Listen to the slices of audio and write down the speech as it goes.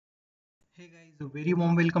Hey guys, a very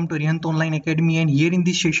warm welcome to Rihanth Online Academy, and here in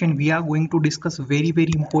this session we are going to discuss very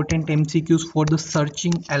important MCQs for the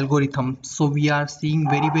searching algorithm. So we are seeing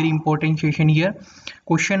very important session here.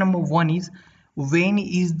 Question number 1 is, when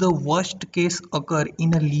is the worst case occur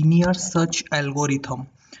in a linear search algorithm?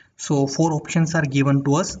 So 4 options are given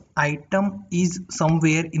to us. Item is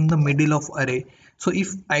somewhere in the middle of array. So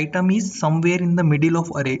if item is somewhere in the middle of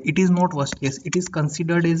array, it is not worst case, it is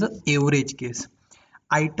considered as an average case.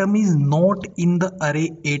 Item is not in the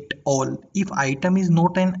array at all. If item is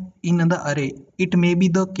not in the array, it may be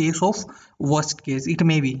the case of worst case, it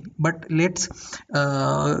may be, but let's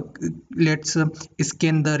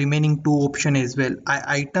scan the remaining 2 option as well.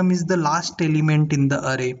 Item is the last element in the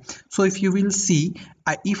array. So if you will see,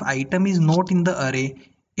 if item is not in the array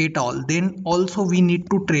at all, then also we need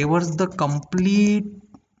to traverse the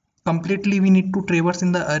completely we need to traverse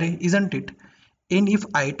in the array, isn't it? And if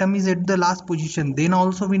item is at the last position, then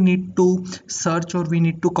also we need to search, or we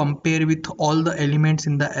need to compare with all the elements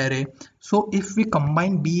in the array. So if we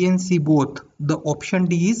combine B and C both, the option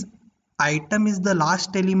D is item is the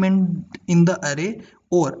last element in the array,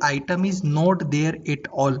 or item is not there at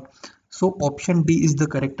all. So option D is the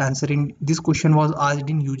correct answer. In this question was asked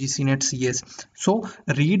in UGC NET CS. So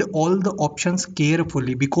read all the options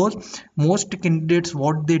carefully, because most candidates,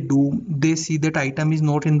 what they do, they see that item is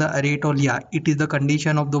not in the array at all. Yeah, it is the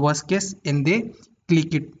condition of the worst case, and they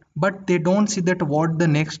click it, but they don't see that what the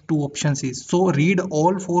next 2 options is. So read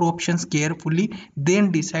all 4 options carefully,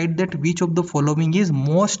 then decide that which of the following is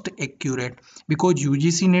most accurate, because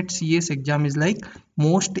UGC NET CS exam is like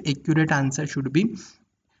most accurate answer should be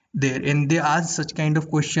there, and they ask such kind of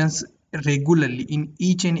questions regularly in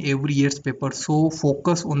each and every year's paper. So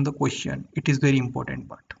focus on the question, it is very important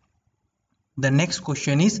part. The next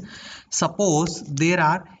question is, suppose there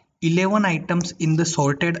are 11 items in the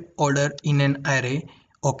sorted order in an array.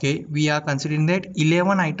 Okay, we are considering that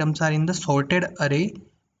 11 items are in the sorted array.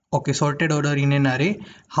 Okay, sorted order in an array.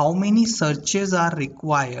 How many searches are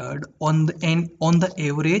required on the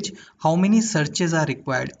average? How many searches are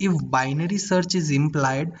required if binary search is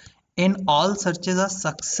implied and all searches are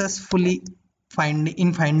successfully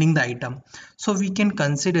finding the item? So we can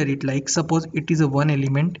consider it like, suppose it is a one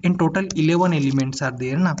element and total 11 elements are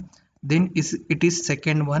there now. Then it is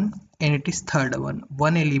second one and it is third one.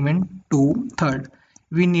 One element, two, third.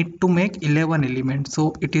 We need to make 11 elements.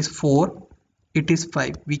 So it is 4. It is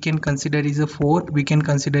 5. We can consider it as a 4. We can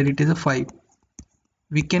consider it as a 5.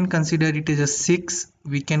 We can consider it as a 6.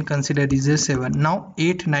 We can consider it as a 7. Now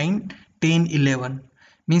 8, 9, 10, 11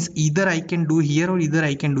 means either I can do here or either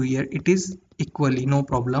I can do here. It is equally no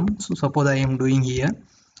problem. So suppose I am doing here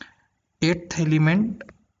 8th element,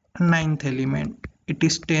 9th element, it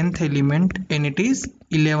is 10th element, and it is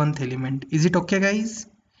 11th element. Is it okay, guys?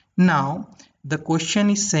 Now the question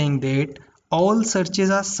is saying that all searches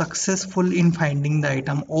are successful in finding the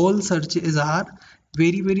item. All searches are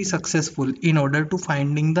very successful in order to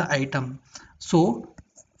finding the item. So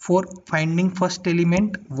for finding first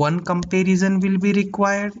element, one comparison will be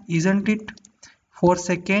required, isn't it? For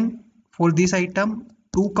second, for this item,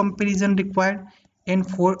 2 comparison required, and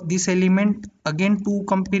for this element again 2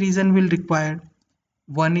 comparison will require.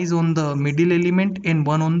 One is on the middle element and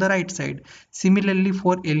one on the right side. Similarly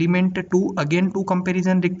for element 2, again 2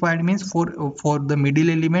 comparison required, means for the middle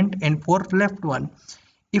element and for left one.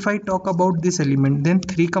 If I talk about this element, then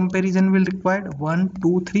 3 comparison will required, 1,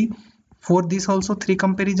 2, 3. For this also 3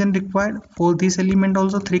 comparison required, for this element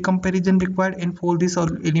also 3 comparison required, and for this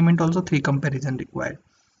element also 3 comparison required.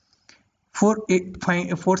 For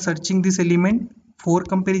searching this element, 4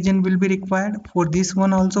 comparison will be required. For this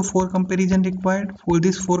one also 4 comparison required. For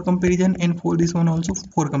this 4 comparison, and for this one also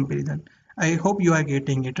 4 comparison. I hope you are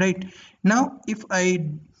getting it right. Now if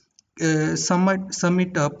I sum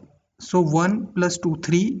it up, so 1 plus 2,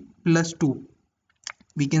 3 plus 2,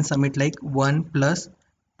 we can sum it like 1 plus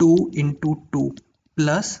 2 into 2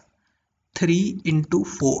 plus 3 into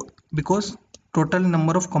 4, because total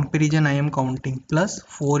number of comparison I am counting, plus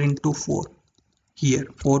 4 into 4. Here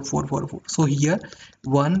 4. So here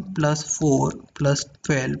 1 plus 4 plus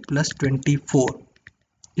 12 plus 24,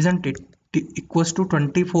 isn't it? Equals to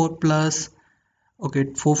 24 plus,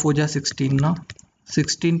 okay, 4 4 ja 16 now.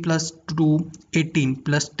 16 plus 2, 18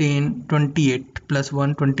 plus 10, 28 plus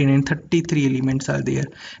 1, 29, 33 elements are there.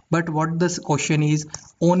 But what this question is,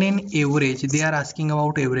 on an average, they are asking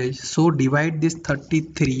about average. So divide this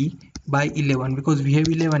 33 by 11, because we have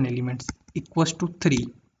 11 elements, equals to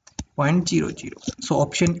 3.00. So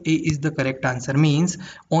option A is the correct answer. Means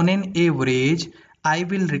on an average I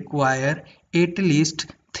will require at least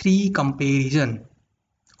 3 comparison.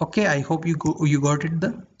 Okay, I hope you got it.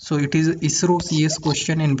 So it is ISRO CS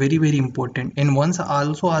question and very important, and once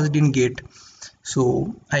also asked in GATE.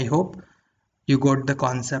 So I hope you got the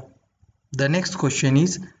concept. The next question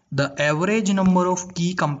is the average number of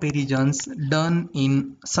key comparisons done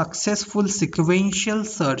in successful sequential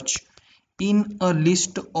search in a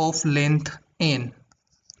list of length n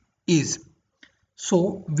is.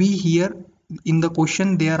 So we here in the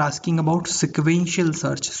question they are asking about sequential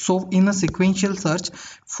search. So in a sequential search,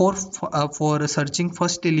 for searching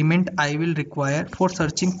first element I will require, for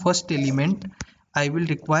searching first element I will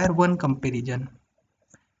require one comparison.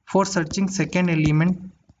 For searching second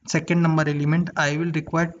number element I will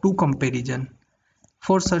require two comparison.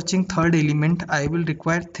 For searching third element I will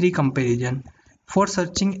require three comparison. For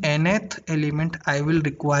searching nth element I will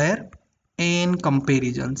require n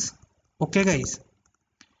comparisons. Okay guys.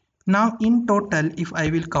 Now in total, if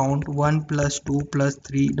I will count 1 plus 2 plus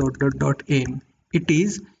 3 n, it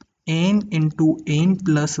is n into n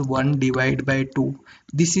plus 1 divided by 2.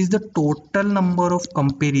 This is the total number of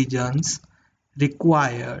comparisons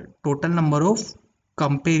required,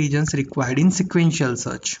 in sequential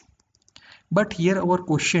search. But here our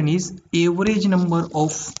question is average number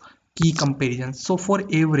of key comparisons. So for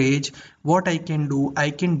average, what I can do,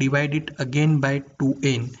 I can divide it again by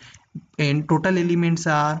 2n, and total elements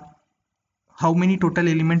are, how many total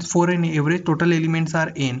elements? For an average total elements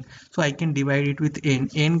are n, so I can divide it with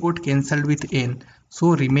n got cancelled with n,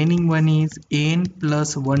 so remaining one is n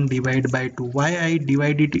plus 1 divided by 2. Why I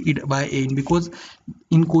divided it by n? Because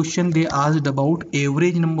in question they asked about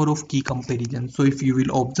average number of key comparisons. So if you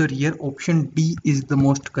will observe here, option D is the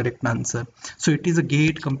most correct answer. So it is a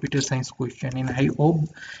GATE computer science question, and I hope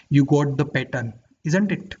you got the pattern,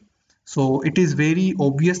 isn't it? So it is very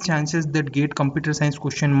obvious chances that GATE computer science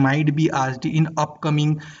question might be asked in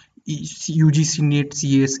upcoming UGC NET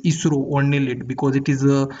CS, ISRO or NIELIT, because it is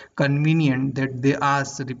convenient that they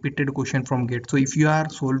ask repeated question from GATE. So if you are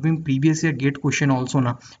solving previous year GATE question also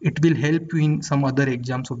now, it will help you in some other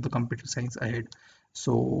exams of the computer science ahead.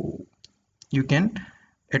 So you can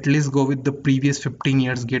at least go with the previous 15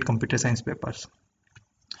 years GATE computer science papers.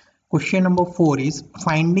 Question number 4 is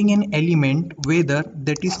finding an element whether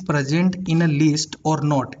that is present in a list or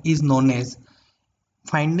not is known as.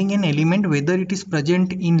 Finding an element whether it is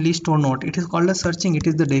present in list or not, it is called as searching. It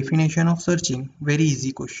is the definition of searching. Very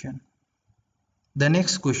easy question. The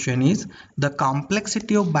next question is the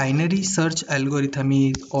complexity of binary search algorithm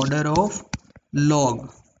is order of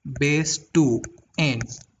log base 2 n.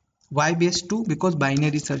 Why base 2? Because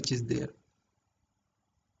binary search is there.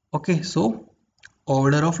 Okay, so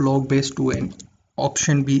order of log base 2n.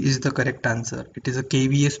 Option B is the correct answer. It is a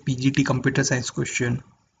KVS PGT computer science question.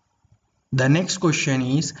 The next question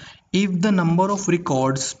is if the number of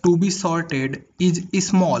records to be sorted is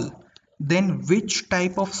small, then which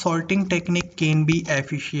type of sorting technique can be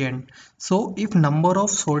efficient? So if number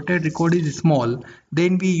of sorted record is small,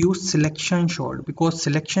 then we use selection sort, because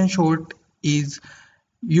selection sort is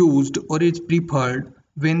used or is preferred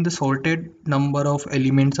when the sorted number of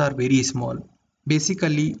elements are very small.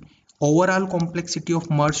 Basically, overall complexity of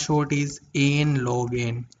merge sort is n log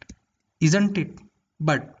n, isn't it?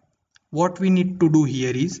 But what we need to do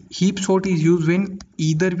here is heap sort is used when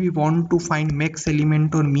either we want to find max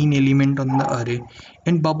element or mean element on the array,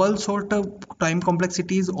 and bubble sort of time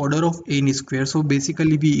complexity is order of n square, so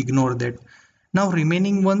basically we ignore that. Now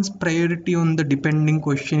remaining one's priority on the depending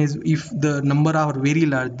question is if the number are very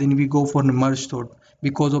large, then we go for merge sort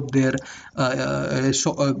because of their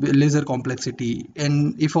laser complexity,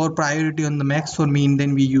 and if our priority on the max or mean,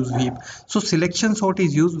 then we use heap. So selection sort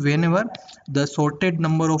is used whenever the sorted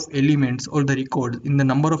number of elements or the records in the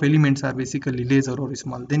number of elements are basically laser or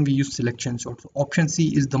small, then we use selection sort. So option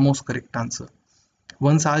C is the most correct answer,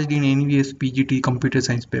 once asked in NVS PGT computer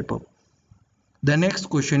science paper. The next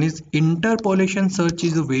question is interpolation search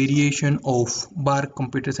is a variation of BARC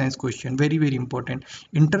computer science question. Very important.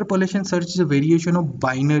 Interpolation search is a variation of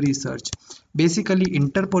binary search. Basically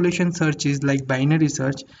interpolation search is like binary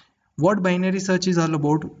search. What binary search is all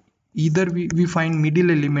about? Either we find middle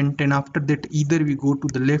element, and after that either we go to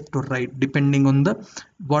the left or right depending on the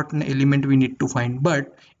what element we need to find.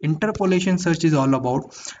 But interpolation search is all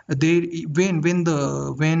about there when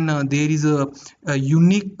there is a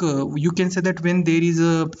unique you can say that when there is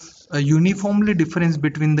a uniformly difference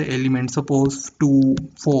between the elements, suppose 2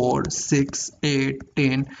 4 6 8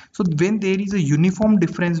 10. So when there is a uniform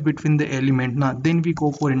difference between the element, now then we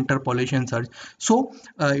go for interpolation search. So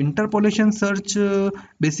interpolation search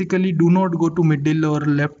basically do not go to middle or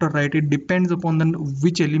left or right. It depends upon the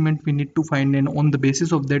which element we need to find, and on the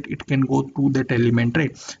basis of that it can go to that element,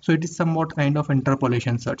 right? So it is somewhat kind of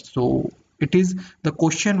interpolation search. So It is, the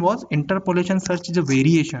question was interpolation search is a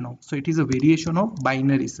variation of, so it is a variation of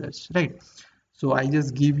binary search, right? So I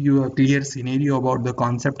just give you a clear scenario about the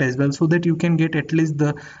concept as well, so that you can get at least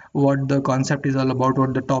the what the concept is all about,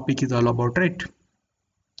 what the topic is all about, right?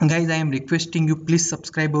 Guys, I am requesting you, please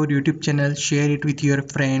subscribe our YouTube channel, share it with your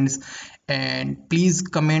friends, and please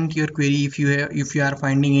comment your query if you are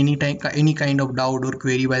finding any kind of doubt or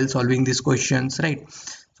query while solving these questions, right?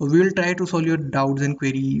 So we will try to solve your doubts and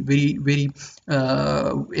query very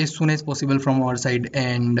as soon as possible from our side.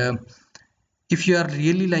 And if you are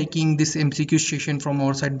really liking this MCQ session from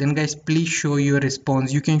our side, then guys, please show your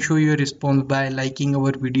response. You can show your response by liking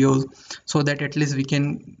our videos, so that at least we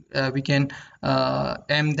can aim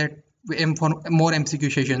for more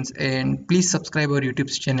MCQ sessions. And please subscribe our YouTube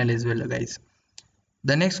channel as well, guys.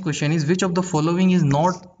 The next question is, which of the following is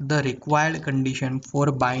not the required condition for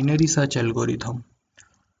a binary search algorithm?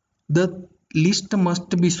 The list must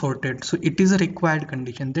be sorted. So it is a required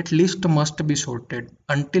condition that list must be sorted.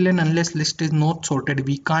 Until and unless list is not sorted,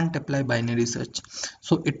 we can't apply binary search.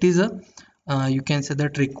 So it is a you can say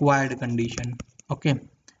that required condition. Okay,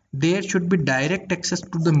 there should be direct access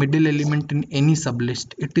to the middle element in any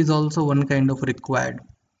sublist. It is also one kind of required.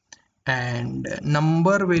 And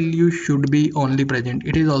number value should be only present.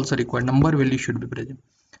 It is also required. Number value should be present.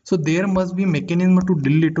 So there must be mechanism to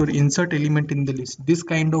delete or insert element in the list. This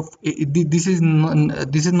kind of this is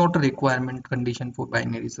not a requirement condition for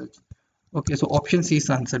binary search. Okay, so option C is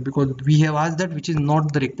answered, because we have asked that which is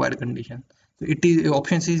not the required condition. So it is,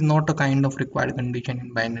 option C is not a kind of required condition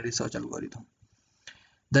in binary search algorithm.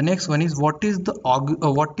 The next one is, what is the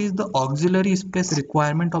auxiliary space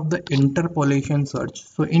requirement of the interpolation search?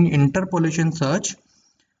 So in interpolation search,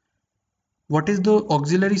 what is the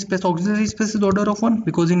auxiliary space? Auxiliary space is order of 1,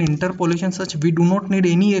 because in interpolation search we do not need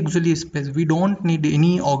any auxiliary space. We don't need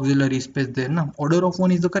any auxiliary space there. Now, order of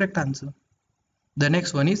 1 is the correct answer. The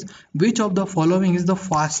next one is, which of the following is the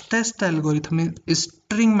fastest algorithm in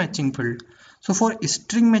string matching field? So for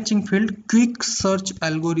string matching field, quick search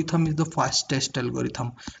algorithm is the fastest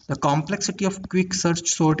algorithm. The complexity of quick search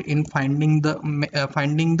sort in finding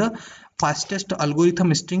the fastest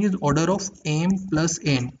algorithm string is order of m plus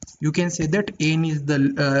n. You can say that n is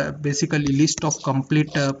the basically list of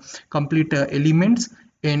complete elements,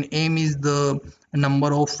 and m is the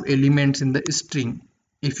number of elements in the string.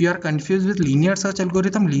 If you are confused with linear search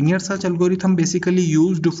algorithm basically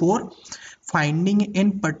used for finding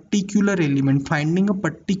a particular element, finding a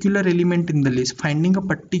particular element in the list, finding a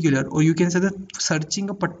particular, or you can say that searching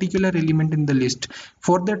a particular element in the list.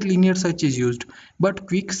 For that, linear search is used. But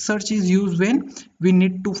quick search is used when we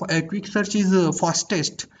need to quick search is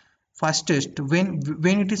fastest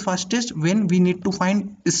when it is fastest when we need to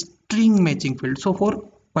find string matching field. So for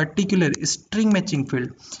particular string matching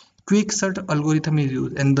field, quick search algorithm is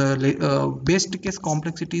used, and the best case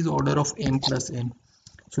complexity is order of m plus n.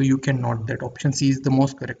 So you can note that option C is the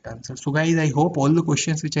most correct answer. So guys, I hope all the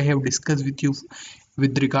questions which I have discussed with you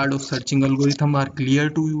with regard of searching algorithm are clear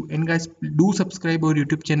to you. And guys, do subscribe our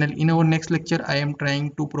YouTube channel. In our next lecture, I am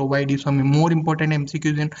trying to provide you some more important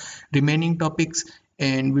MCQs and remaining topics,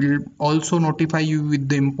 and will also notify you with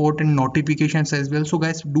the important notifications as well. So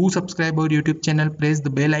guys, do subscribe our YouTube channel, press the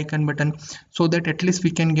bell icon button, so that at least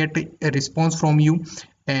we can get a response from you.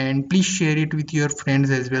 And please share it with your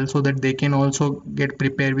friends as well, so that they can also get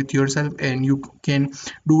prepared with yourself and you can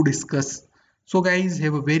do discuss. So guys,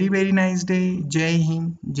 have a very nice day. Jai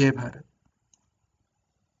Hind, Jai Bharat.